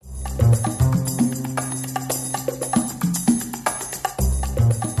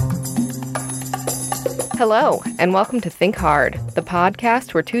Hello, and welcome to Think Hard, the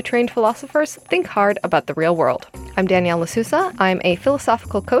podcast where two trained philosophers think hard about the real world. I'm Danielle LaSousa. I'm a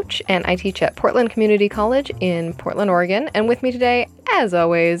philosophical coach, and I teach at Portland Community College in Portland, Oregon. And with me today, as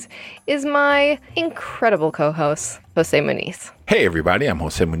always, is my incredible co-host, Jose Muniz. Hey everybody, I'm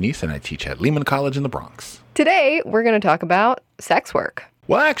Jose Muniz, and I teach at Lehman College in the Bronx. Today, we're going to talk about sex work.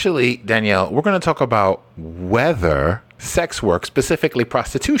 Well, actually, Danielle, we're going to talk about whether sex work, specifically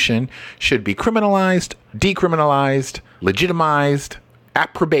prostitution, should be criminalized, decriminalized, legitimized,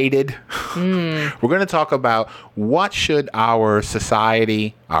 approbated. We're going to talk about what should our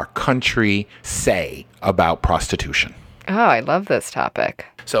society, our country say about prostitution. Oh, I love this topic.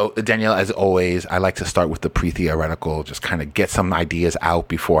 So, Danielle, as always, I like to start with the pre-theoretical, just kind of get some ideas out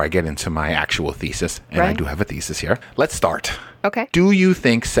before I get into my actual thesis. And I do have a thesis here. Let's start. Okay. Do you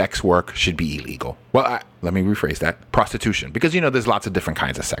think sex work should be illegal? Well, let me rephrase that. Prostitution. Because, there's lots of different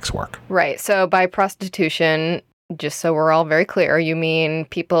kinds of sex work. Right. So by prostitution, just so we're all very clear, you mean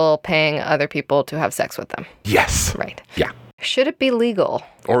people paying other people to have sex with them? Yes. Right. Yeah. Should it be legal?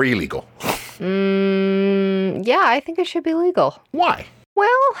 Or illegal? Yeah, I think it should be legal. Why? Well,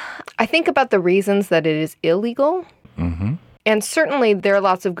 I think about the reasons that it is illegal. Mm-hmm. And certainly there are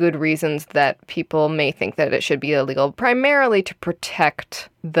lots of good reasons that people may think that it should be illegal, primarily to protect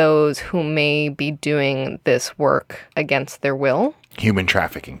those who may be doing this work against their will. Human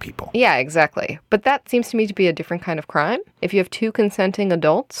trafficking people. Yeah, exactly. But that seems to me to be a different kind of crime. If you have two consenting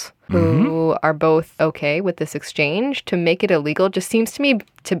adults who are both okay with this exchange, to make it illegal just seems to me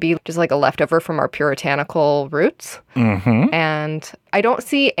to be just like a leftover from our puritanical roots. Mm-hmm. And I don't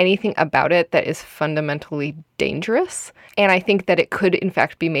see anything about it that is fundamentally dangerous. And I think that it could, in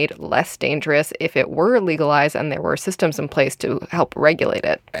fact, be made less dangerous if it were legalized and there were systems in place to help regulate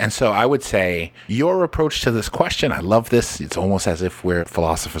it. And so I would say your approach to this question, I love this. It's almost as if we're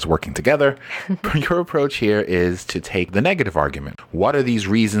philosophers working together. Your approach here is to take the negative argument. What are these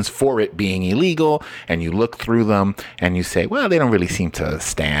reasons for it being illegal? And you look through them and you say, well, they don't really seem to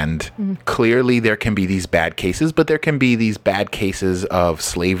stand. Clearly, there can be these bad cases, but there can be these bad cases of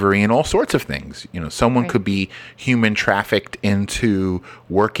slavery and all sorts of things. Someone could be human trafficked into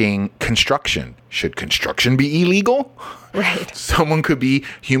working construction. Should construction be illegal? Right. Someone could be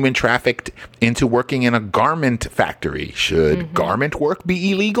human trafficked into working in a garment factory. Should garment work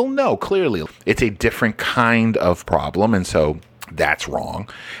be illegal? No, clearly. It's a different kind of problem, and so that's wrong.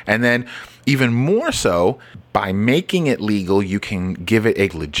 And then even more so, by making it legal, you can give it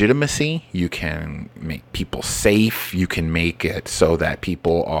a legitimacy. You can make people safe. You can make it so that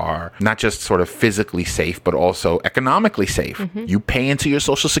people are not just sort of physically safe, but also economically safe. You pay into your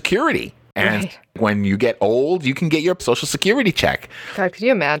Social Security. And when you get old, you can get your Social Security check. God, could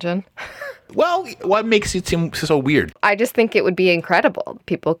you imagine? Well, what makes it seem so weird? I just think it would be incredible.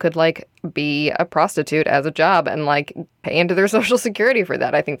 People could be a prostitute as a job and pay into their Social Security for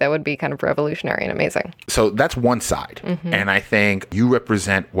that. I think that would be kind of revolutionary and amazing. So that's one side. And I think you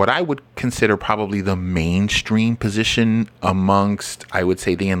represent what I would consider probably the mainstream position amongst, I would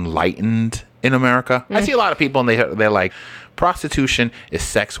say, the enlightened in America. I see a lot of people and they're like, prostitution is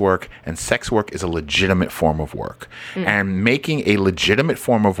sex work, and sex work is a legitimate form of work. And making a legitimate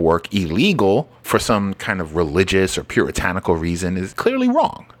form of work illegal for some kind of religious or puritanical reason is clearly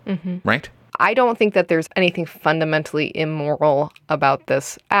wrong, right? I don't think that there's anything fundamentally immoral about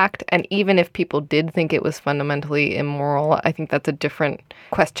this act. And even if people did think it was fundamentally immoral, I think that's a different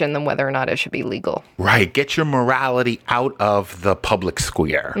question than whether or not it should be legal. Right. Get your morality out of the public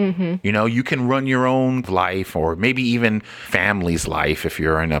square. You can run your own life, or maybe even family's life if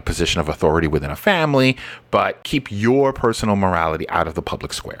you're in a position of authority within a family, but keep your personal morality out of the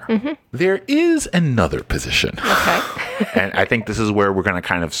public square. There is another position. Okay. And I think this is where we're going to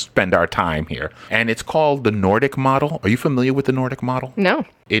kind of spend our time here. And it's called the Nordic model. Are you familiar with the Nordic model? No.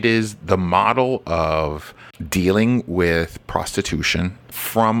 It is the model of dealing with prostitution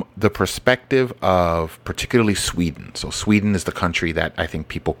from the perspective of particularly Sweden. So Sweden is the country that I think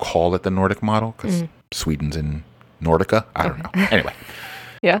people call it the Nordic model because Sweden's in Nordica. I don't know. Anyway.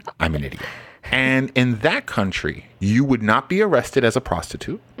 Yeah. I'm an idiot. And in that country, you would not be arrested as a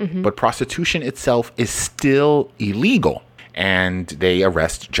prostitute, but prostitution itself is still illegal. And they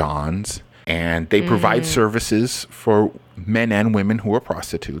arrest Johns, and they provide services for men and women who are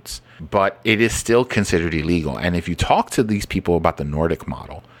prostitutes, but it is still considered illegal. And if you talk to these people about the Nordic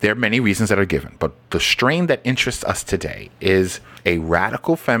model, there are many reasons that are given, but the strain that interests us today is a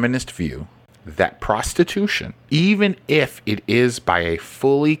radical feminist view that prostitution, even if it is by a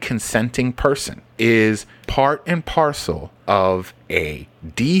fully consenting person, is part and parcel of a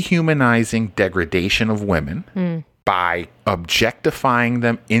dehumanizing degradation of women by objectifying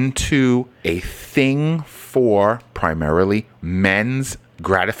them into a thing for primarily men's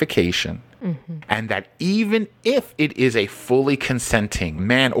gratification. And that even if it is a fully consenting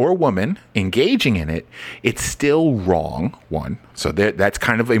man or woman engaging in it, it's still wrong, one. So that's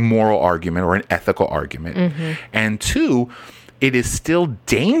kind of a moral argument or an ethical argument. And two, it is still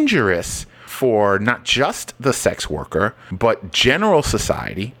dangerous for not just the sex worker, but general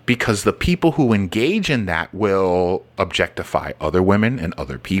society, because the people who engage in that will objectify other women and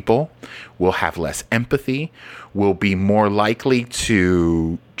other people, will have less empathy, will be more likely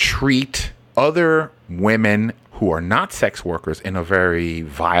to treat other women who are not sex workers in a very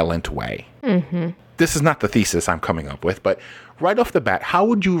violent way. This is not the thesis I'm coming up with, but right off the bat, how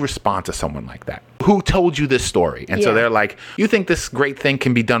would you respond to someone like that? Who told you this story? And so they're like, you think this great thing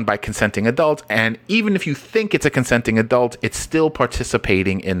can be done by consenting adults, and even if you think it's a consenting adult, it's still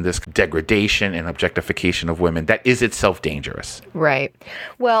participating in this degradation and objectification of women that is itself dangerous. Right.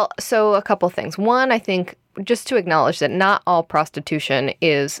 Well, so a couple things. One, I think just to acknowledge that not all prostitution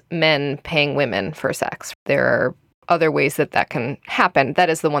is men paying women for sex. There are other ways that can happen. That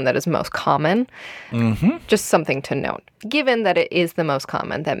is the one that is most common. Just something to note. Given that it is the most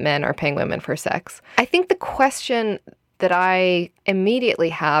common that men are paying women for sex, I think the question that I immediately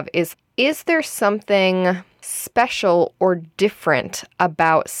have is there something special or different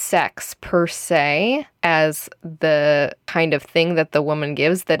about sex per se as the kind of thing that the woman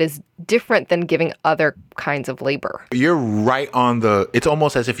gives that is different than giving other kinds of labor? You're right on it's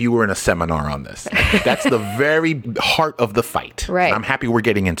almost as if you were in a seminar on this. That's the very heart of the fight. Right. And I'm happy we're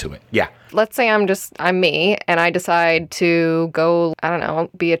getting into it. Yeah. Let's say I'm me and I decide to go, I don't know,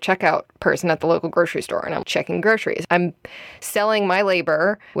 be a checkout person at the local grocery store and I'm checking groceries. I'm selling my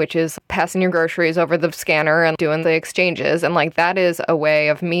labor, which is passing your groceries over the scanner and doing the exchanges. And like that is a way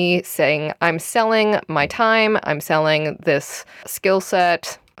of me saying I'm selling my time, I'm selling this skill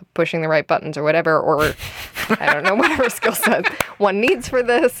set, pushing the right buttons or whatever, or I don't know, whatever skill set one needs for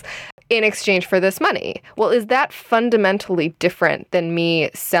this in exchange for this money. Well, is that fundamentally different than me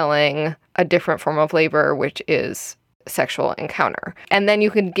selling a different form of labor, which is sexual encounter? And then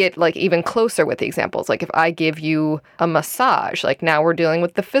you can get like even closer with the examples. Like if I give you a massage, like now we're dealing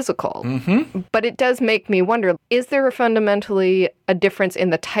with the physical. But it does make me wonder, is there fundamentally a difference in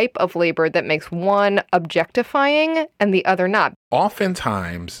the type of labor that makes one objectifying and the other not?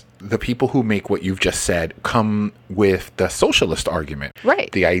 Oftentimes, the people who make what you've just said come with the socialist argument.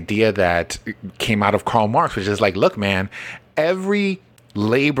 Right. The idea that came out of Karl Marx, which is like, look, man, every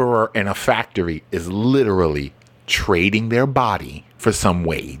laborer in a factory is literally trading their body for some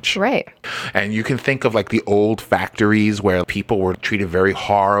wage. Right. And you can think of like the old factories where people were treated very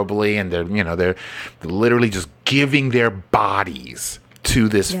horribly and they're literally just giving their bodies to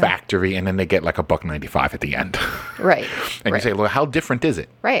this factory, and then they get like $1.95 at the end. Right. And you say, well, how different is it?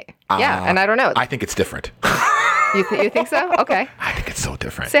 Right. Yeah. And I don't know. I think it's different. You think so? Okay. I think it's so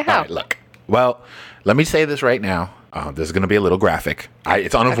different. Say how? All right, look. Well, let me say this right now. This is going to be a little graphic.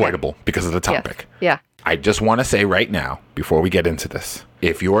 It's unavoidable because of the topic. Yes. Yeah. I just want to say right now, before we get into this,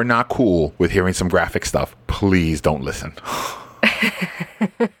 if you're not cool with hearing some graphic stuff, please don't listen.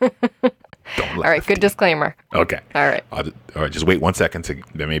 Don't laugh. All right, good disclaimer. Okay. All right. All right, just wait 1 second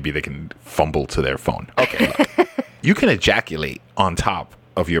then maybe they can fumble to their phone. Okay, look. You can ejaculate on top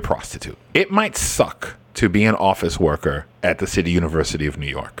of your prostitute. It might suck to be an office worker at the City University of New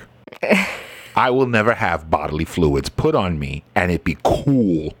York. I will never have bodily fluids put on me and it be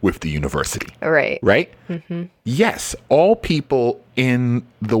cool with the university. Right. Right? Yes, all people in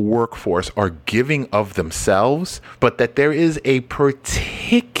the workforce are giving of themselves, but that there is a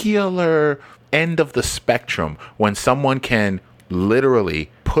particular end of the spectrum when someone can literally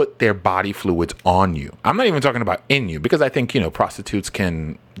put their body fluids on you. I'm not even talking about in you, because I think, prostitutes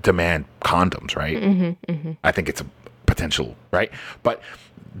can demand condoms, right? I think it's a potential, right? But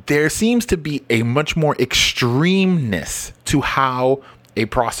there seems to be a much more extremeness to how a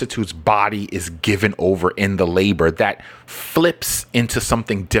prostitute's body is given over in the labor that flips into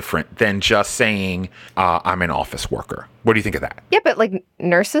something different than just saying, I'm an office worker. What do you think of that? Yeah, but like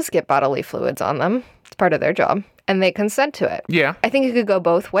nurses get bodily fluids on them. It's part of their job. And they consent to it. Yeah. I think it could go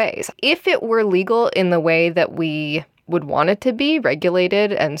both ways. If it were legal in the way that we would want it to be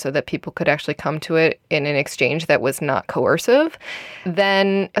regulated and so that people could actually come to it in an exchange that was not coercive,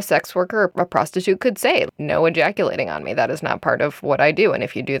 then a sex worker or a prostitute could say, no ejaculating on me. That is not part of what I do. And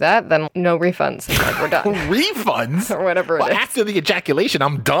if you do that, then no refunds. And we're done. Refunds? Or whatever it is. After the ejaculation,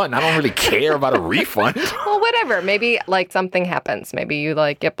 I'm done. I don't really care about a refund. Well, whatever. Maybe like something happens. Maybe you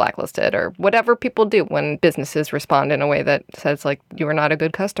like get blacklisted or whatever people do when businesses respond in a way that says like you are not a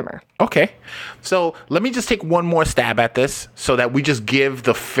good customer. Okay. So let me just take one more stab at this so that we just give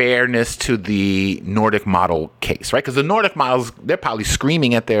the fairness to the Nordic model case, right? Because the Nordic models, they're probably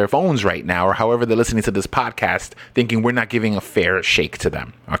screaming at their phones right now or however they're listening to this podcast thinking we're not giving a fair shake to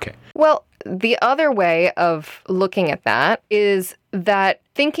them. Okay. Well, the other way of looking at that is that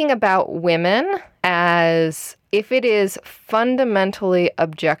thinking about women as if it is fundamentally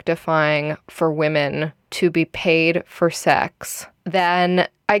objectifying for women to be paid for sex, then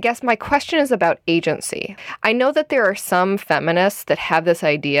I guess my question is about agency. I know that there are some feminists that have this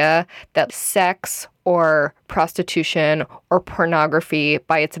idea that sex or prostitution or pornography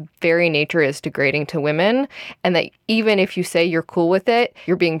by its very nature is degrading to women, and that even if you say you're cool with it,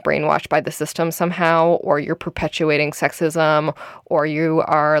 you're being brainwashed by the system somehow, or you're perpetuating sexism, or you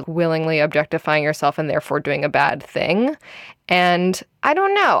are willingly objectifying yourself and therefore doing a bad thing. And I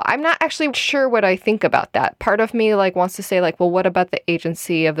don't know. I'm not actually sure what I think about that. Part of me wants to say well, what about the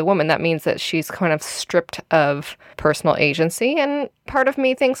agency of the woman? That means that she's kind of stripped of personal agency. And part of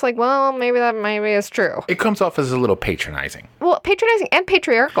me thinks well, maybe is true. It comes off as a little patronizing. Well, patronizing and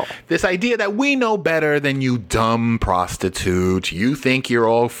patriarchal. This idea that we know better than you dumb prostitute. You think you're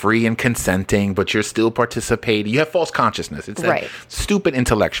all free and consenting, but you're still participating. You have false consciousness. It's right. Stupid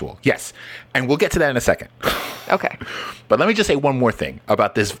intellectual. Yes. And we'll get to that in a second. Okay. But let me just say one more thing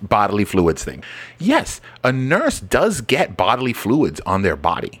about this bodily fluids thing. Yes, a nurse does get bodily fluids on their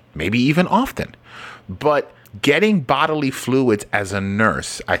body, maybe even often. But getting bodily fluids as a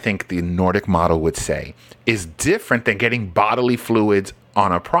nurse, I think the Nordic model would say, is different than getting bodily fluids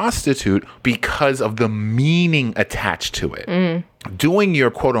on a prostitute because of the meaning attached to it. Doing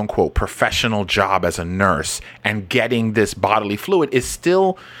your quote unquote professional job as a nurse and getting this bodily fluid is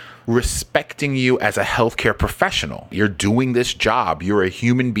still respecting you as a healthcare professional. You're doing this job. You're a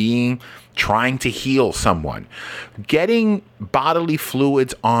human being trying to heal someone. Getting bodily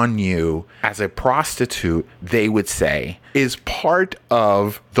fluids on you as a prostitute, they would say, is part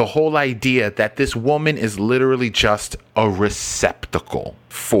of the whole idea that this woman is literally just a receptacle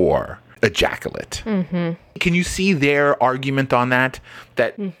for ejaculate. Mm-hmm. Can you see their argument on that?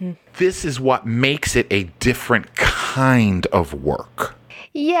 That this is what makes it a different kind of work.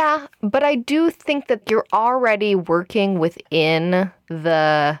 Yeah, but I do think that you're already working within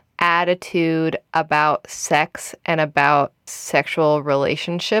the attitude about sex and about sexual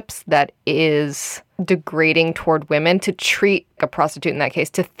relationships that is degrading toward women. To treat a prostitute in that case,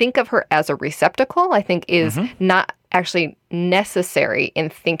 to think of her as a receptacle, I think is not actually necessary in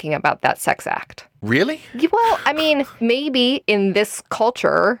thinking about that sex act. Really? Well, I mean, maybe in this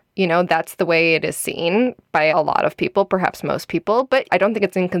culture, that's the way it is seen by a lot of people, perhaps most people. But I don't think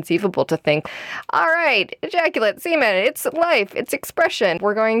it's inconceivable to think, all right, ejaculate, semen, it's life, it's expression.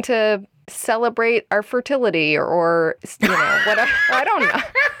 We're going to celebrate our fertility or whatever. I don't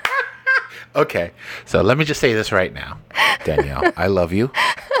know. Okay, so let me just say this right now. Danielle, I love you.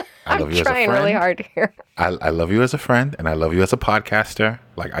 I love you as a friend. I'm trying really hard here. I love you as a friend, and I love you as a podcaster.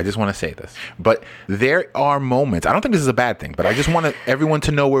 I just want to say this. But there are moments, I don't think this is a bad thing, but I just want everyone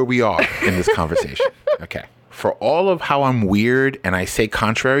to know where we are in this conversation. Okay. For all of how I'm weird and I say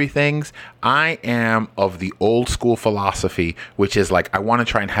contrary things, I am of the old school philosophy, which is I want to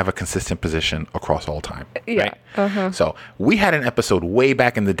try and have a consistent position across all time. Yeah. Right? So we had an episode way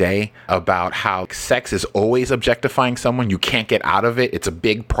back in the day about how sex is always objectifying someone. You can't get out of it. It's a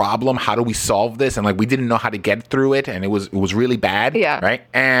big problem. How do we solve this? And we didn't know how to get through it. And it was really bad. Yeah. Right.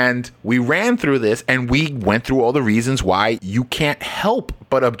 And we ran through this and we went through all the reasons why you can't help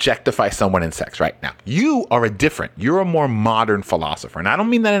but objectify someone in sex. Right now, you're a more modern philosopher. And I don't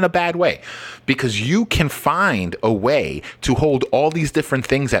mean that in a bad way, because you can find a way to hold all these different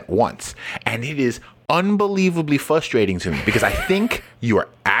things at once. And it is unbelievably frustrating to me because I think you are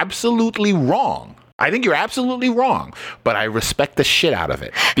absolutely wrong. But I respect the shit out of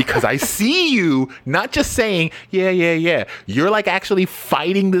it because I see you not just saying, yeah. You're actually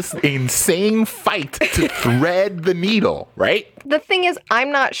fighting this insane fight to thread the needle, right? The thing is,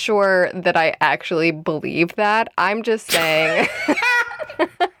 I'm not sure that I actually believe that. I'm just saying.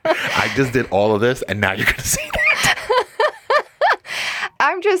 I just did all of this and now you're going to say that.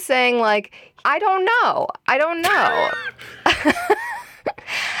 I'm just saying, I don't know.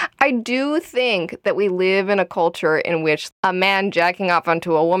 I do think that we live in a culture in which a man jacking off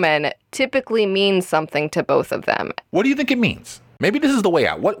onto a woman typically means something to both of them. What do you think it means? Maybe this is the way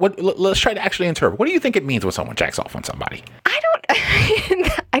out. Let's try to actually interpret. What do you think it means when someone jacks off on somebody? I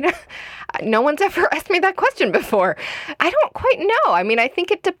don't, no one's ever asked me that question before. I don't quite know. I mean, I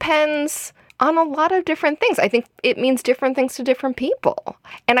think it depends on a lot of different things. I think it means different things to different people.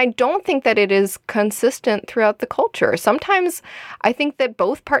 And I don't think that it is consistent throughout the culture. Sometimes I think that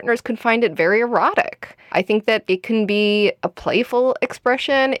both partners can find it very erotic. I think that it can be a playful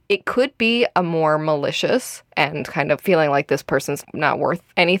expression. It could be a more malicious and kind of feeling like this person's not worth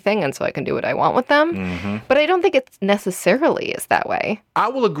anything and so I can do what I want with them. Mm-hmm. But I don't think it necessarily is that way. I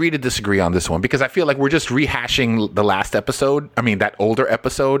will agree to disagree on this one because I feel like we're just rehashing the last episode. I mean, that older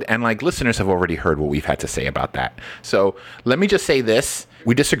episode. And like listeners have already heard what we've had to say about that. So let me just say this.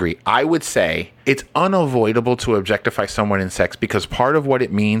 We disagree. I would say it's unavoidable to objectify someone in sex because part of what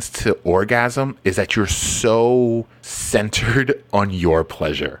it means to orgasm is that you're so centered on your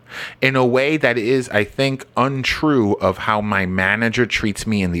pleasure in a way that is, I think, untrue of how my manager treats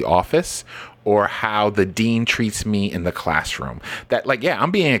me in the office or how the dean treats me in the classroom. That like, yeah, I'm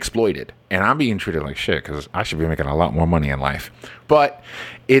being exploited and I'm being treated like shit because I should be making a lot more money in life. But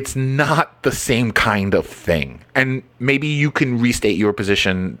it's not the same kind of thing. And maybe you can restate your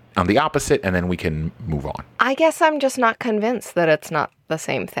position on the opposite and then we can move on. I guess I'm just not convinced that it's not the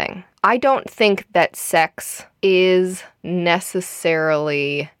same thing. I don't think that sex is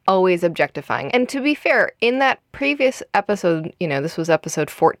necessarily always objectifying. And to be fair, in that previous episode, this was episode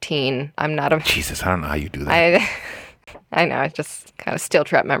 14. I'm not a... Jesus, I don't know how you do that. I know, it's just kind of steel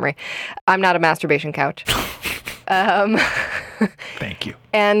trap memory. I'm not a masturbation couch. Thank you.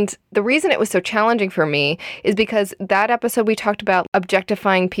 And the reason it was so challenging for me is because that episode we talked about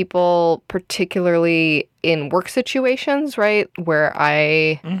objectifying people, particularly in work situations, right? Where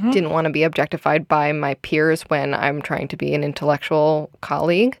I didn't want to be objectified by my peers when I'm trying to be an intellectual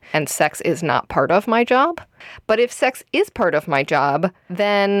colleague and sex is not part of my job. But if sex is part of my job,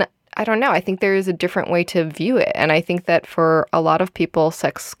 then I don't know. I think there is a different way to view it. And I think that for a lot of people,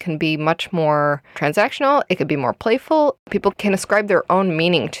 sex can be much more transactional. It could be more playful. People can ascribe their own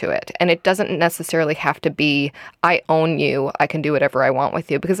meaning to it. And it doesn't necessarily have to be, I own you. I can do whatever I want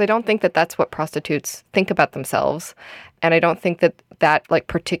with you. Because I don't think that that's what prostitutes think about themselves. And I don't think that like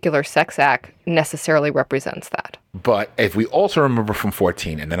particular sex act necessarily represents that. But if we also remember from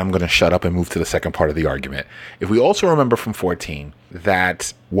 14, and then I'm going to shut up and move to the second part of the argument. If we also remember from 14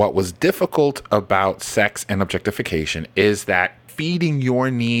 that what was difficult about sex and objectification is that feeding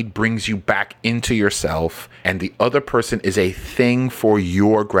your need brings you back into yourself and the other person is a thing for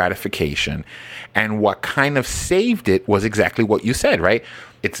your gratification. And what kind of saved it was exactly what you said, right?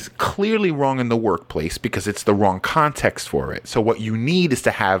 It's clearly wrong in the workplace because it's the wrong context for it. So what you need is to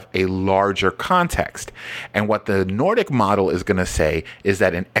have a larger context. And what the Nordic model is going to say is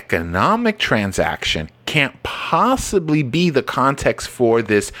that an economic transaction can't possibly be the context for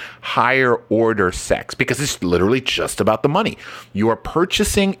this higher order sex because it's literally just about the money. You are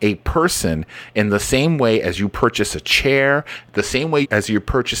purchasing a person in the same way as you purchase a chair, the same way as you're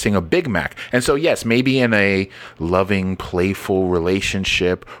purchasing a Big Mac. And so, yes, maybe in a loving, playful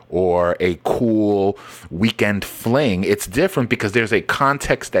relationship or a cool weekend fling, it's different because there's a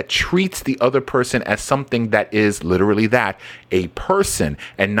context that treats the other person as something that is literally that, a person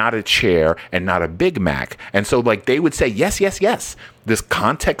and not a chair and not a Big Mac. And so like they would say, yes, this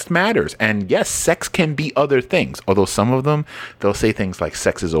context matters. And yes, sex can be other things. Although some of them, they'll say things like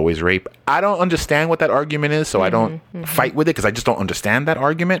sex is always rape. I don't understand what that argument is. So I don't fight with it because I just don't understand that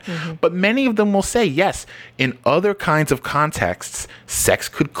argument. But many of them will say, yes, in other kinds of contexts, sex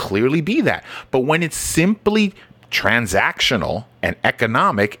could clearly be that. But when it's simply transactional and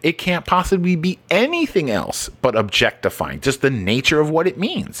economic, it can't possibly be anything else but objectifying, just the nature of what it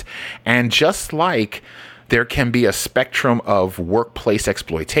means. And just like there can be a spectrum of workplace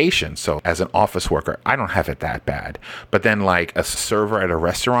exploitation. So as an office worker, I don't have it that bad. But then like a server at a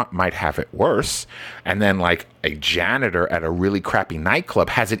restaurant might have it worse. And then like a janitor at a really crappy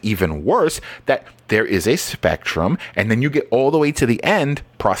nightclub has it even worse, that there is a spectrum. And then you get all the way to the end,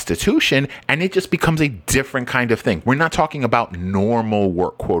 prostitution, and it just becomes a different kind of thing. We're not talking about normal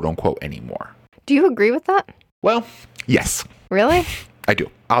work, quote unquote, anymore. Do you agree with that? Well, yes. Really? I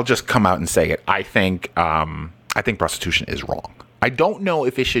do. I'll just come out and say it. I think prostitution is wrong. I don't know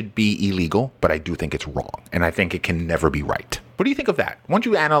if it should be illegal, but I do think it's wrong. And I think it can never be right. What do you think of that? Why don't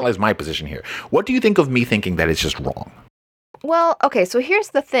you analyze my position here? What do you think of me thinking that it's just wrong? Well, okay, so here's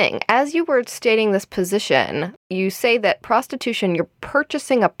the thing. As you were stating this position, you say that prostitution, you're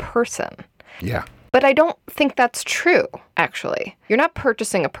purchasing a person. Yeah. But I don't think that's true, actually. You're not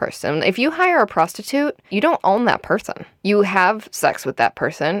purchasing a person. If you hire a prostitute, you don't own that person. You have sex with that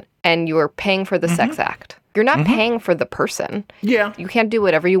person, and you're paying for the sex act. You're not paying for the person. Yeah. You can't do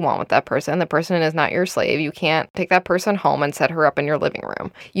whatever you want with that person. The person is not your slave. You can't take that person home and set her up in your living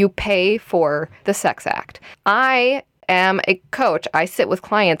room. You pay for the sex act. I am a coach. I sit with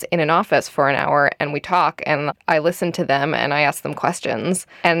clients in an office for an hour and we talk and I listen to them and I ask them questions.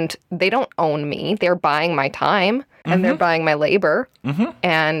 And they don't own me. They're buying my time and they're buying my labor.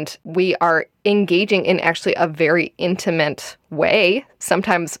 And we are engaging in actually a very intimate way.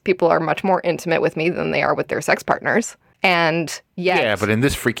 Sometimes people are much more intimate with me than they are with their sex partners. And yet... Yeah, but in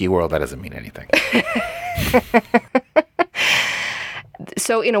this freaky world, that doesn't mean anything.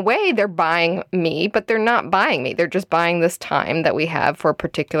 So in a way, they're buying me, but they're not buying me. They're just buying this time that we have for a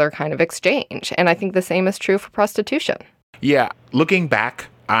particular kind of exchange. And I think the same is true for prostitution. Yeah. Looking back,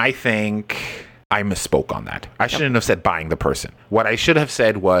 I think I misspoke on that. I shouldn't have said buying the person. What I should have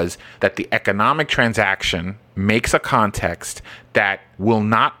said was that the economic transaction makes a context that will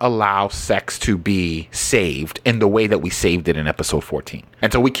not allow sex to be saved in the way that we saved it in episode 14.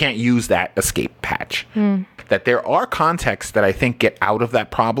 And so we can't use that escape hatch. That there are contexts that I think get out of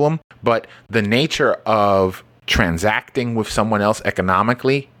that problem, but the nature of transacting with someone else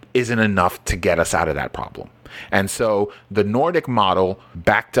economically isn't enough to get us out of that problem. And so the Nordic model,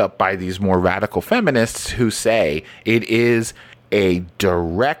 backed up by these more radical feminists who say it is a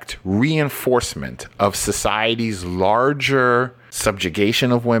direct reinforcement of society's larger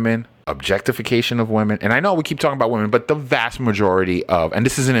subjugation of women, objectification of women. And I know we keep talking about women, but the vast majority of, and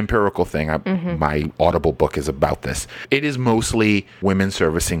this is an empirical thing, my Audible book is about this, it is mostly women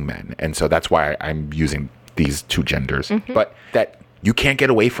servicing men. And so that's why I'm using these two genders. But that you can't get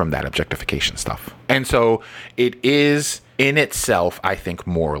away from that objectification stuff. And so it is in itself, I think,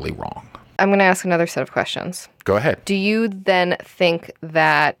 morally wrong. I'm going to ask another set of questions. Go ahead. Do you then think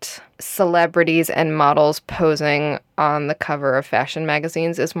that celebrities and models posing on the cover of fashion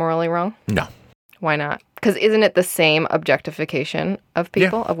magazines is morally wrong? No. Why not? Because isn't it the same objectification of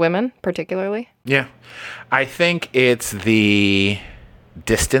people, of women particularly? Yeah. I think it's the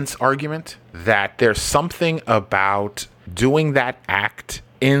distance argument that there's something about doing that act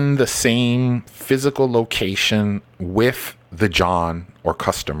in the same physical location with the John or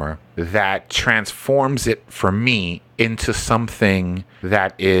customer that transforms it for me into something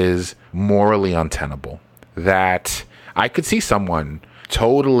that is morally untenable. That I could see someone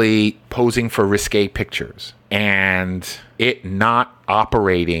totally posing for risque pictures and it not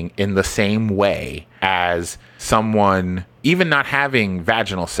operating in the same way as someone even not having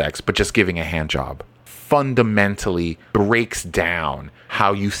vaginal sex, but just giving a hand job. Fundamentally breaks down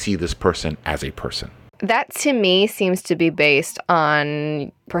how you see this person as a person. That to me seems to be based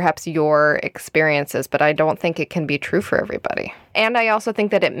on perhaps your experiences, but I don't think it can be true for everybody. And I also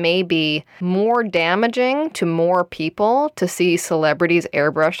think that it may be more damaging to more people to see celebrities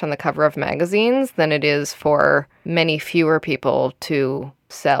airbrushed on the cover of magazines than it is for many fewer people to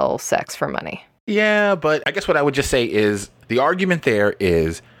sell sex for money. Yeah, but I guess what I would just say is the argument there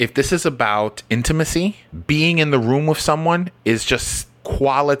is if this is about intimacy, being in the room with someone is just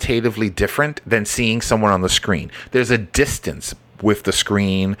qualitatively different than seeing someone on the screen. There's a distance with the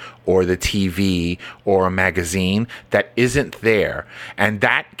screen or the TV or a magazine that isn't there. And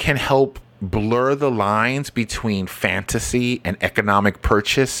that can help blur the lines between fantasy and economic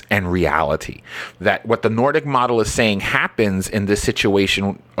purchase and reality. That what the Nordic model is saying happens in this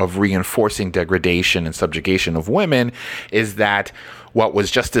situation of reinforcing degradation and subjugation of women is that what was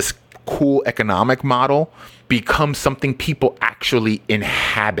just this cool economic model becomes something people actually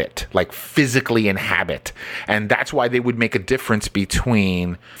inhabit, like physically inhabit. And that's why they would make a difference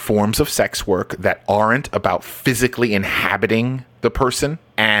between forms of sex work that aren't about physically inhabiting the person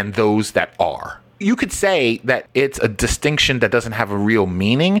and those that are. You could say that it's a distinction that doesn't have a real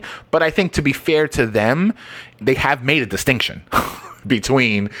meaning, but I think to be fair to them, they have made a distinction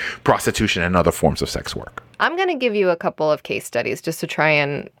between prostitution and other forms of sex work. I'm going to give you a couple of case studies just to try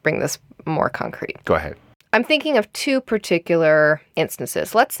and bring this more concrete. Go ahead. I'm thinking of two particular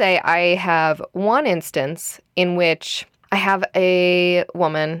instances. Let's say I have one instance in which I have a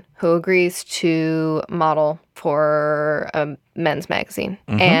woman who agrees to model for a men's magazine.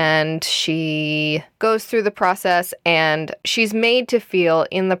 And she goes through the process and she's made to feel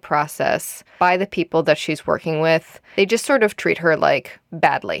in the process by the people that she's working with. They just sort of treat her like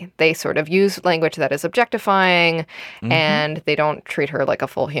badly. They sort of use language that is objectifying and they don't treat her like a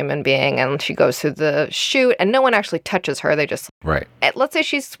full human being. And she goes through the shoot and no one actually touches her. They just, right. Let's say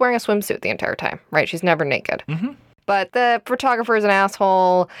she's wearing a swimsuit the entire time, right? She's never naked. But the photographer is an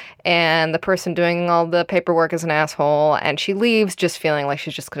asshole, and the person doing all the paperwork is an asshole, and she leaves just feeling like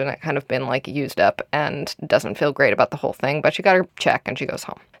she's just gonna kind of been like used up and doesn't feel great about the whole thing, but she got her check and she goes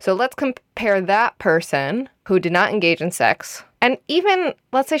home. So let's compare that person who did not engage in sex, and even,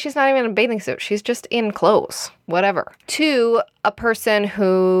 let's say she's not even in a bathing suit, she's just in clothes, whatever, to a person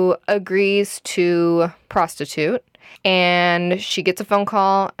who agrees to prostitute. And she gets a phone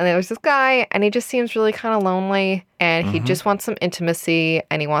call, and there's this guy, and he just seems really kind of lonely, and he just wants some intimacy,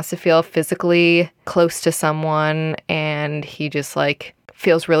 and he wants to feel physically close to someone, and he just like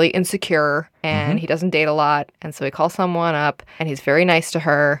feels really insecure, and he doesn't date a lot, and so he calls someone up, and he's very nice to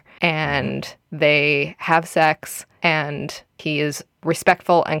her, and they have sex, and he is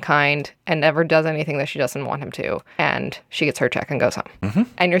respectful and kind and never does anything that she doesn't want him to, and she gets her check and goes home.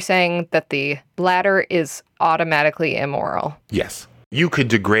 And you're saying that the latter is automatically immoral. Yes. You could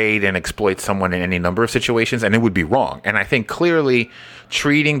degrade and exploit someone in any number of situations, and it would be wrong. And I think clearly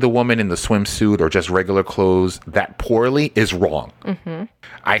treating the woman in the swimsuit or just regular clothes that poorly is wrong.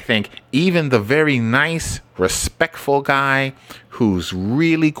 I think even the very nice, respectful guy who's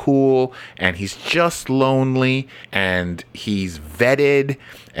really cool and he's just lonely and he's vetted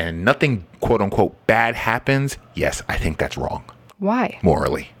and nothing, quote unquote, bad happens, yes, I think that's wrong. Why?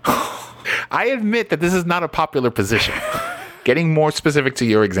 Morally. I admit that this is not a popular position. Getting more specific to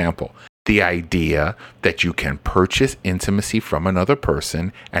your example, the idea that you can purchase intimacy from another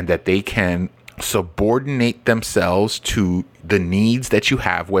person and that they can subordinate themselves to the needs that you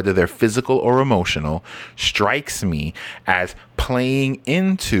have, whether they're physical or emotional, strikes me as playing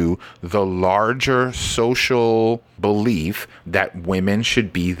into the larger social belief that women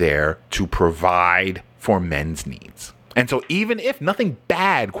should be there to provide for men's needs. And so even if nothing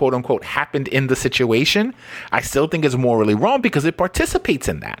bad, quote unquote, happened in the situation, I still think it's morally wrong because it participates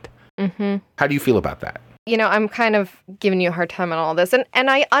in that. How do you feel about that? You know, I'm kind of giving you a hard time on all this, and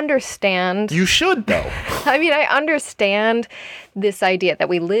I understand. You should, though. I mean, I understand this idea that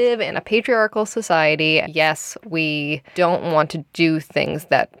we live in a patriarchal society. Yes, we don't want to do things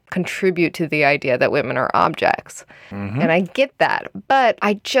that contribute to the idea that women are objects. And I get that. But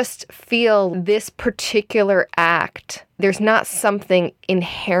I just feel this particular act, there's not something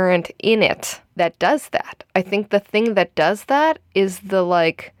inherent in it that does that. I think the thing that does that is the,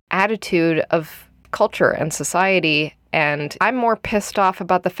 like, attitude of culture and society. And I'm more pissed off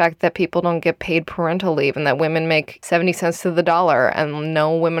about the fact that people don't get paid parental leave and that women make 70 cents to the dollar and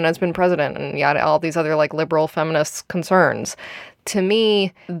no woman has been president and yada, all these other like liberal feminist concerns. To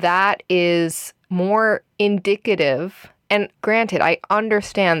me, that is more indicative. And granted, I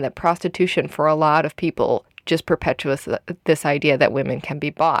understand that prostitution for a lot of people just perpetuates this idea that women can be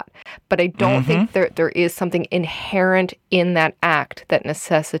bought. But I don't think there is something inherent in that act that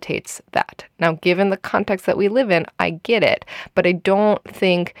necessitates that. Now, given the context that we live in, I get it. But I don't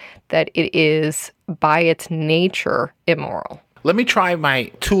think that it is, by its nature, immoral. Let me try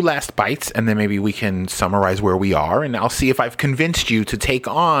my 2 last bites, and then maybe we can summarize where we are, and I'll see if I've convinced you to take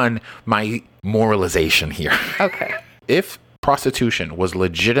on my moralization here. Okay. If prostitution was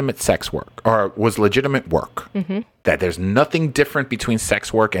legitimate sex work or was legitimate work, that there's nothing different between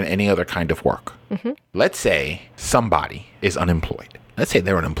sex work and any other kind of work. Let's say somebody is unemployed. Let's say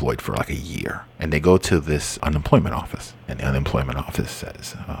they're unemployed for like a year and they go to this unemployment office and the unemployment office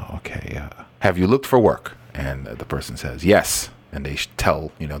says, have you looked for work? And the person says, yes. And they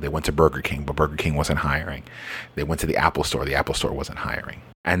tell, they went to Burger King, but Burger King wasn't hiring. They went to the Apple Store wasn't hiring.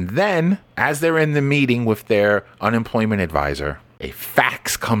 And then, as they're in the meeting with their unemployment advisor, a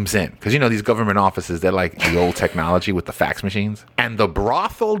fax comes in. Because, these government offices, they're like the old technology with the fax machines. And the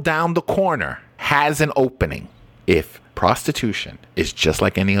brothel down the corner has an opening. If prostitution is just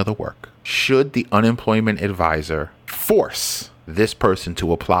like any other work, should the unemployment advisor force this person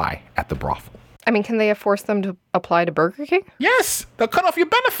to apply at the brothel? I mean, can they force them to apply to Burger King? Yes, they'll cut off your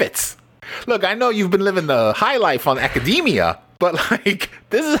benefits. Look, I know you've been living the high life on academia, but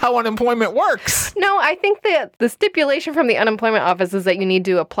this is how unemployment works. No, I think that the stipulation from the unemployment office is that you need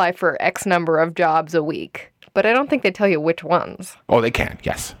to apply for X number of jobs a week. But I don't think they tell you which ones. Oh, they can,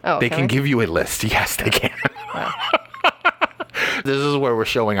 yes. Oh, they can give you a list. Yes, they can. Wow. This is where we're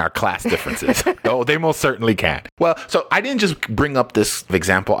showing our class differences. Oh, they most certainly can. Well, so I didn't just bring up this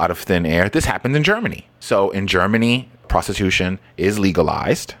example out of thin air. This happened in Germany. So in Germany, prostitution is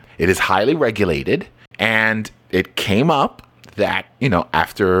legalized. It is highly regulated. And it came up that,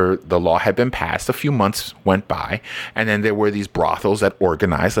 after the law had been passed, a few months went by, and then there were these brothels that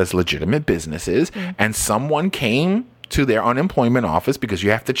organized as legitimate businesses, and someone came to their unemployment office because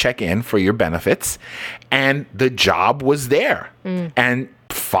you have to check in for your benefits, and the job was there. And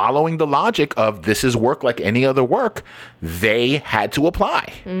following the logic of this is work like any other work, they had to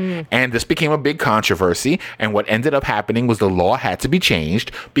apply. And this became a big controversy. And what ended up happening was the law had to be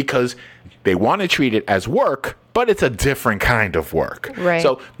changed because they want to treat it as work, but it's a different kind of work. Right.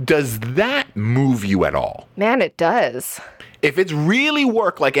 So does that move you at all? Man, it does. If it's really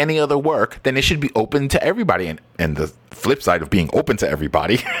work like any other work, then it should be open to everybody. And the flip side of being open to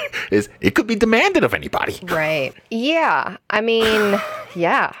everybody is it could be demanded of anybody. Right. Yeah. I mean,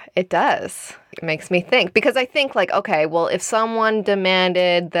 yeah, it does. It makes me think. Because I think like, okay, well, if someone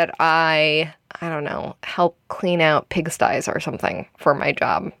demanded that I don't know, help clean out pigsties or something for my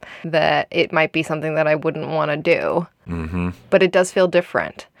job, that it might be something that I wouldn't want to do. Mm-hmm. But it does feel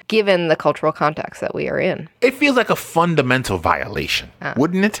different, given the cultural context that we are in. It feels like a fundamental violation,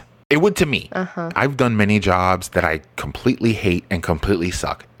 wouldn't it? It would to me. I've done many jobs that I completely hate and completely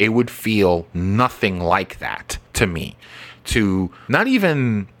suck. It would feel nothing like that to me. To not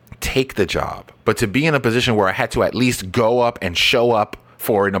even take the job, but to be in a position where I had to at least go up and show up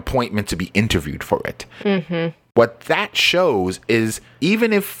for an appointment to be interviewed for it. Mm-hmm. What that shows is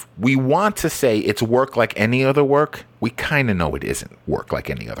even if we want to say it's work like any other work, we kind of know it isn't work like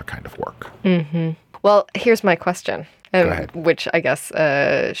any other kind of work. Mm-hmm. Well, here's my question, Go ahead. which I guess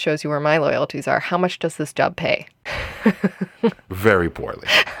shows you where my loyalties are. How much does this job pay? Very poorly,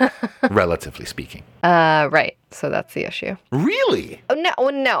 relatively speaking. Right. So that's the issue. Really? Oh,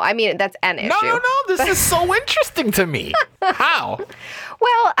 no. I mean, that's an issue. No. This is so interesting to me. How?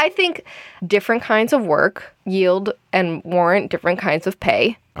 Well, I think different kinds of work yield and warrant different kinds of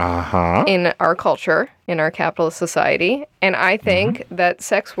pay in our culture, in our capitalist society. And I think that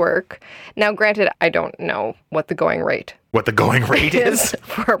sex work, now granted, I don't know what the going rate is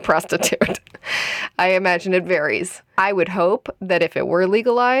for a prostitute. I imagine it varies. I would hope that if it were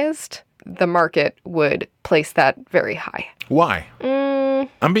legalized, the market would place that very high. Why?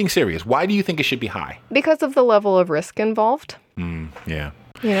 I'm being serious. Why do you think it should be high? Because of the level of risk involved. Yeah.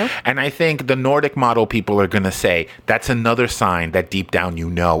 You know? And I think the Nordic model people are going to say that's another sign that deep down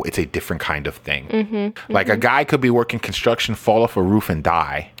it's a different kind of thing. Like a guy could be working construction, fall off a roof and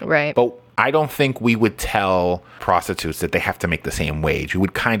die. Right. But I don't think we would tell prostitutes that they have to make the same wage. We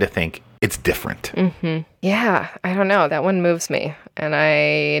would kind of think it's different. Yeah, I don't know. That one moves me. And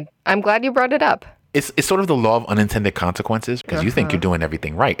I'm glad you brought it up. It's sort of the law of unintended consequences because you think you're doing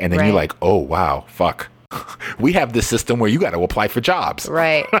everything right. And then you're like, oh, wow, fuck. We have this system where you got to apply for jobs.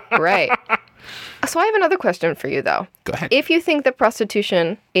 Right. So I have another question for you, though. Go ahead. If you think that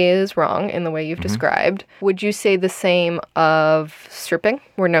prostitution is wrong in the way you've described, would you say the same of stripping,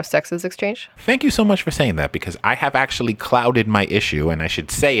 where no sex is exchanged? Thank you so much for saying that, because I have actually clouded my issue, and I should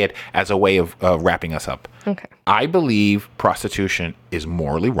say it as a way of wrapping us up. Okay. I believe prostitution is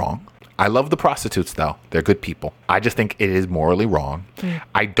morally wrong. I love the prostitutes, though. They're good people. I just think it is morally wrong.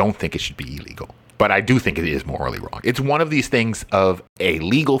 I don't think it should be illegal. But I do think it is morally wrong. It's one of these things of a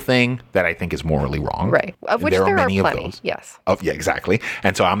legal thing that I think is morally wrong. Right. Of which there are many of those. Yes. Yeah, exactly.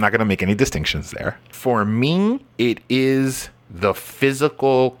 And so I'm not going to make any distinctions there. For me, it is the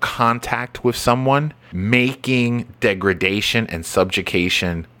physical contact with someone making degradation and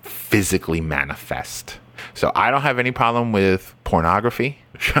subjugation physically manifest. So I don't have any problem with pornography.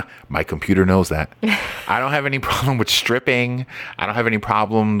 My computer knows that. I don't have any problem with stripping. I don't have any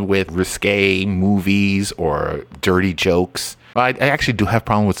problem with risque movies or dirty jokes. Well, I actually do have a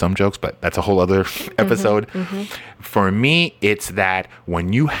problem with some jokes, but that's a whole other episode. For me, it's that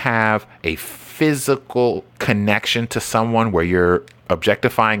when you have a physical connection to someone where you're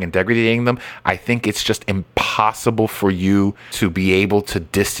objectifying and degrading them, I think it's just impossible for you to be able to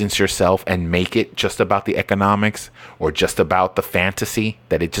distance yourself and make it just about the economics or just about the fantasy,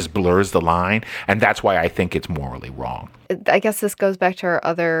 that it just blurs the line. And that's why I think it's morally wrong. I guess this goes back to our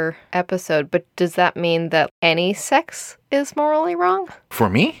other episode, but does that mean that any sex is morally wrong? For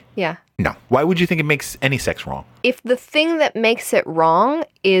me? Yeah. No. Why would you think it makes any sex wrong? If the thing that makes it wrong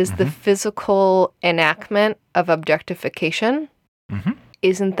is the physical enactment of objectification,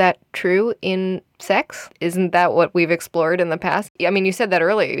 isn't that true in sex? Isn't that what we've explored in the past? I mean, you said that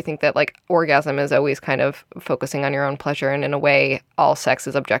earlier. You think that like orgasm is always kind of focusing on your own pleasure, and in a way, all sex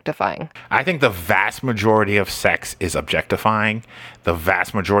is objectifying. I think the vast majority of sex is objectifying. The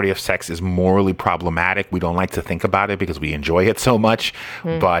vast majority of sex is morally problematic. We don't like to think about it because we enjoy it so much,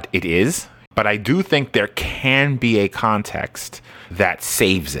 but it is. But I do think there can be a context that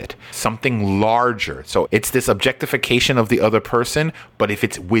saves it, something larger. So it's this objectification of the other person, but if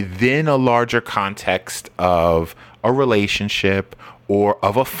it's within a larger context of a relationship or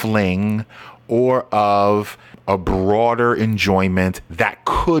of a fling or of a broader enjoyment, that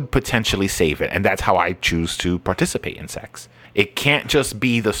could potentially save it. And that's how I choose to participate in sex. It can't just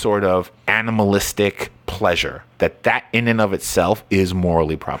be the sort of animalistic pleasure that in and of itself is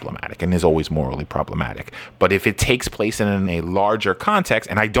morally problematic and is always morally problematic. But if it takes place in a larger context,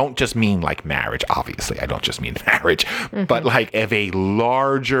 and I don't just mean like marriage, obviously, I don't just mean marriage, but like if a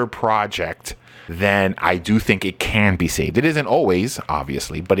larger project, then I do think it can be saved. It isn't always,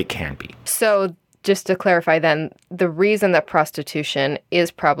 obviously, but it can be. So just to clarify then, the reason that prostitution is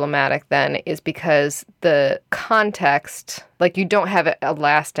problematic then is because the context, like you don't have a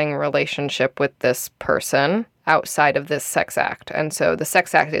lasting relationship with this person outside of this sex act. And so the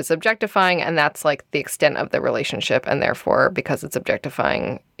sex act is objectifying, and that's like the extent of the relationship. And therefore, because it's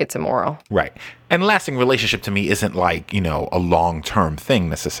objectifying, it's immoral. Right. And lasting relationship to me isn't like, a long-term thing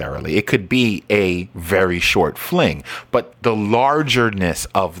necessarily. It could be a very short fling. But the largeness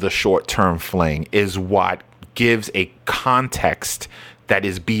of the short-term fling is what gives a context that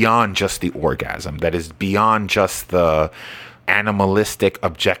is beyond just the orgasm, that is beyond just the animalistic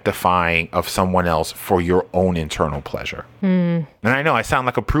objectifying of someone else for your own internal pleasure. And I know I sound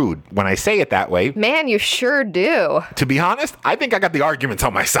like a prude when I say it that way. Man, you sure do. To be honest, I think I got the arguments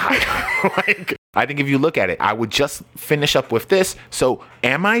on my side. I think if you look at it, I would just finish up with this. So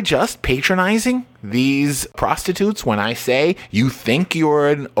am I just patronizing these prostitutes when I say you think you're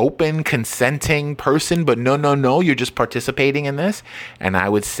an open, consenting person, but no, you're just participating in this? And I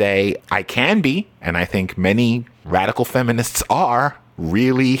would say I can be, and I think many radical feminists are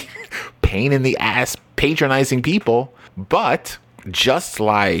really pain in the ass patronizing people. But just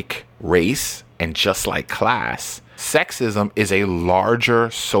like race and just like class, sexism is a larger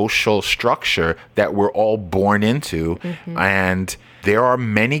social structure that we're all born into. And there are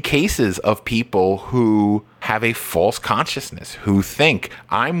many cases of people who have a false consciousness, who think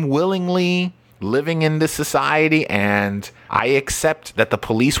I'm willingly living in this society and I accept that the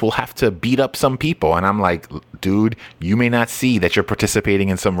police will have to beat up some people. And I'm like, dude, you may not see that you're participating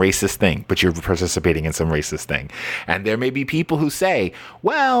in some racist thing, but you're participating in some racist thing. And there may be people who say,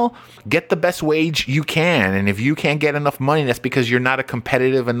 well, get the best wage you can. And if you can't get enough money, that's because you're not a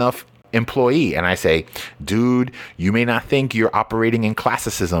competitive enough employee. And I say, dude, you may not think you're operating in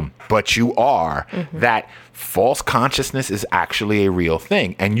classicism, but you are. That false consciousness is actually a real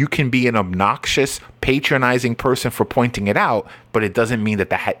thing. And you can be an obnoxious, patronizing person for pointing it out, but it doesn't mean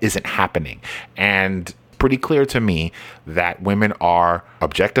that isn't happening. And pretty clear to me that women are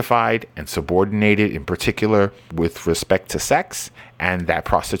objectified and subordinated, in particular with respect to sex, and that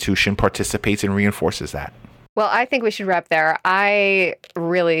prostitution participates and reinforces that. Well, I think we should wrap there. I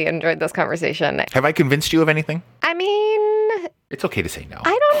really enjoyed this conversation. Have I convinced you of anything? I mean, it's okay to say no.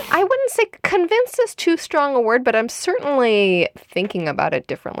 I wouldn't say convinced is too strong a word, but I'm certainly thinking about it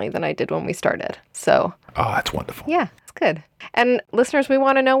differently than I did when we started. So. Oh, that's wonderful. Yeah, it's good. And listeners, we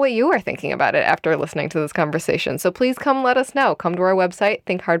want to know what you are thinking about it after listening to this conversation. So please come let us know. Come to our website,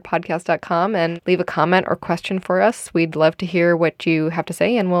 thinkhardpodcast.com, and leave a comment or question for us. We'd love to hear what you have to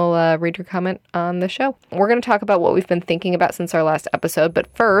say, and we'll read your comment on the show. We're going to talk about what we've been thinking about since our last episode, but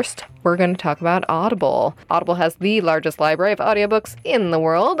first, we're going to talk about Audible. Audible has the largest library of audiobooks in the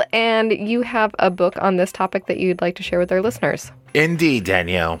world, and you have a book on this topic that you'd like to share with our listeners. Indeed,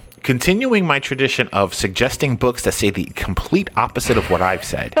 Danielle. Continuing my tradition of suggesting books that say the complete opposite of what I've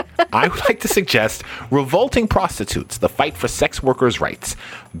said, I would like to suggest Revolting Prostitutes, The Fight for Sex Workers' Rights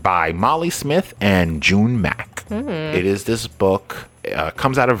by Molly Smith and June Mack. It is this book,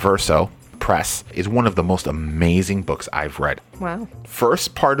 comes out of Verso Press, is one of the most amazing books I've read. Wow.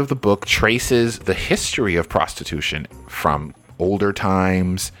 First part of the book traces the history of prostitution from older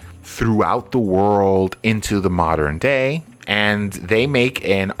times throughout the world into the modern day. And they make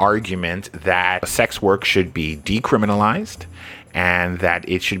an argument that sex work should be decriminalized and that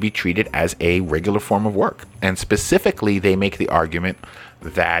it should be treated as a regular form of work. And specifically, they make the argument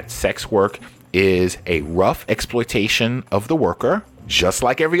that sex work is a rough exploitation of the worker, just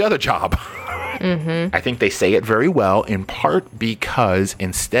like every other job. I think they say it very well, in part because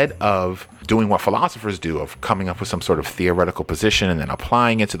instead of doing what philosophers do, of coming up with some sort of theoretical position and then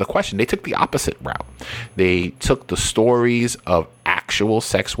applying it to the question, they took the opposite route. They took the stories of actual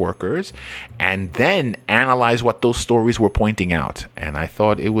sex workers and then analyzed what those stories were pointing out. And I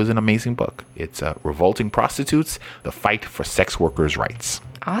thought it was an amazing book. It's Revolting Prostitutes, The Fight for Sex Workers' Rights.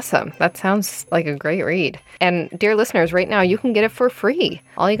 Awesome. That sounds like a great read. And dear listeners, right now you can get it for free.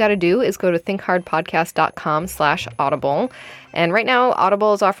 All you got to do is go to thinkhardpodcast.com/audible And right now,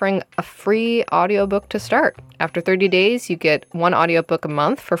 Audible is offering a free audiobook to start. After 30 days, you get one audiobook a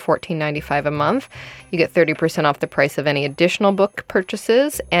month for $14.95 a month. You get 30% off the price of any additional book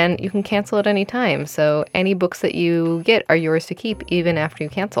purchases, and you can cancel at any time. So any books that you get are yours to keep even after you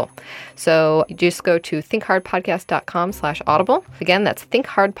cancel. So you just go to thinkhardpodcast.com/audible. Again, that's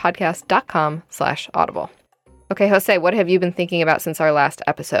thinkhardpodcast.com/audible. Okay, Jose, what have you been thinking about since our last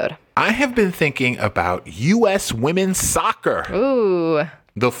episode? I have been thinking about U.S. women's soccer. Ooh.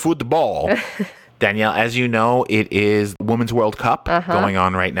 The football. Danielle, as you know, it is Women's World Cup going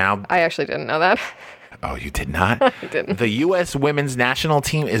on right now. I actually didn't know that. Oh, you did not? I didn't. The U.S. women's national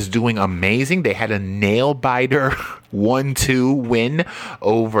team is doing amazing. They had a nail-biter 1-2 win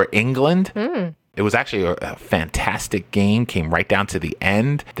over England. It was actually a fantastic game, came right down to the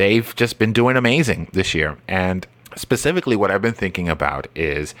end. They've just been doing amazing this year. And specifically, what I've been thinking about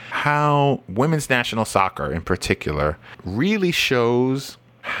is how women's national soccer in particular really shows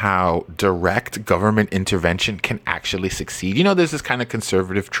how direct government intervention can actually succeed. You know, there's this kind of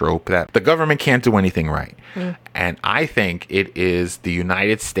conservative trope that the government can't do anything right. And I think it is the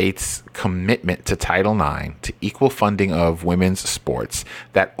United States' commitment to Title IX, to equal funding of women's sports,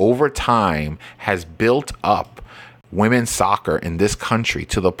 that over time has built up women's soccer in this country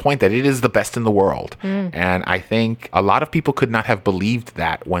to the point that it is the best in the world. And I think a lot of people could not have believed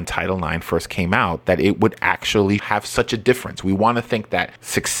that when Title IX first came out, that it would actually have such a difference. We want to think that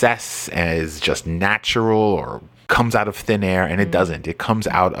success is just natural or comes out of thin air, and it doesn't. It comes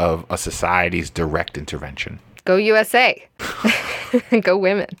out of a society's direct intervention. Go USA. Go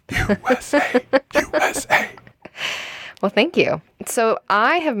women. USA. USA. Well, thank you. So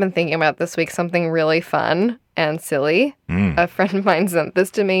I have been thinking about this week something really fun and silly. A friend of mine sent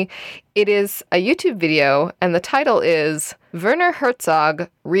this to me. It is a YouTube video, and the title is Werner Herzog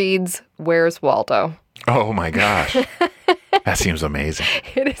Reads Where's Waldo? Oh my gosh. That seems amazing.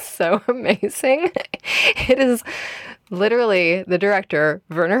 It is so amazing. It is literally the director,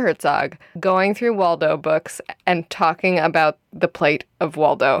 Werner Herzog, going through Waldo books and talking about the plight of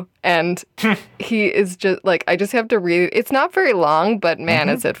Waldo. And he is just like, I just have to read it. It's not very long, but man,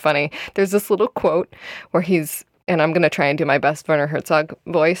 is it funny. There's this little quote where he's, and I'm going to try and do my best Werner Herzog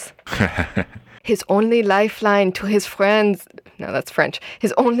voice. His only lifeline to his friends, no, that's French.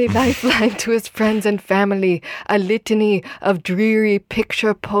 His only lifeline to his friends and family, a litany of dreary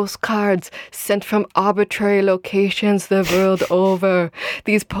picture postcards sent from arbitrary locations the world over.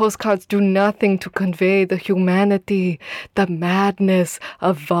 These postcards do nothing to convey the humanity, the madness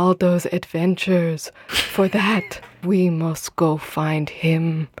of Waldo's adventures. For that, we must go find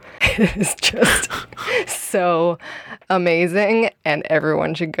him. It is just so amazing, and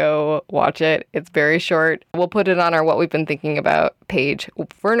everyone should go watch it. It's very short. We'll put it on our What We've Been Thinking About page.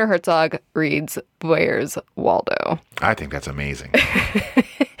 Werner Herzog Reads Where's Waldo? I think that's amazing.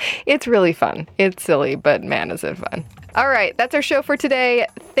 It's really fun. It's silly, but man, is it fun. All right, that's our show for today.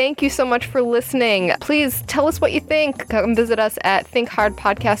 Thank you so much for listening. Please tell us what you think. Come visit us at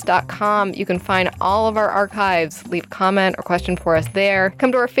thinkhardpodcast.com. You can find all of our archives. Leave a comment or question for us there.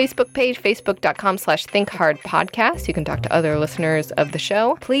 Come to our Facebook page, facebook.com/thinkhardpodcast. You can talk to other listeners of the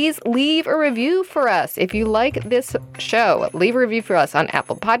show. Please leave a review for us. If you like this show, leave a review for us on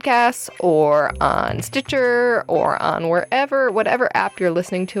Apple Podcasts or on Stitcher or on whatever app you're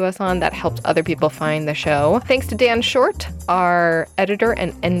listening to us on. That helps other people find the show. Thanks to Dan Short, our editor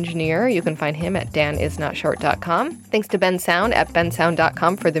and engineer. You can find him at danisnotshort.com. Thanks to Ben Sound at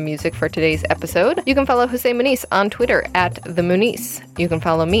bensound.com for the music for today's episode. You can follow Jose Muniz on Twitter at The Muniz. You can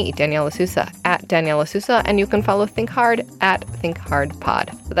follow me, Danielle Sousa, at Danielle Sousa, and you can follow Think Hard at Think Hard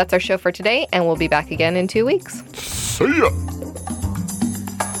Pod. So that's our show for today, and we'll be back again in 2 weeks. See ya!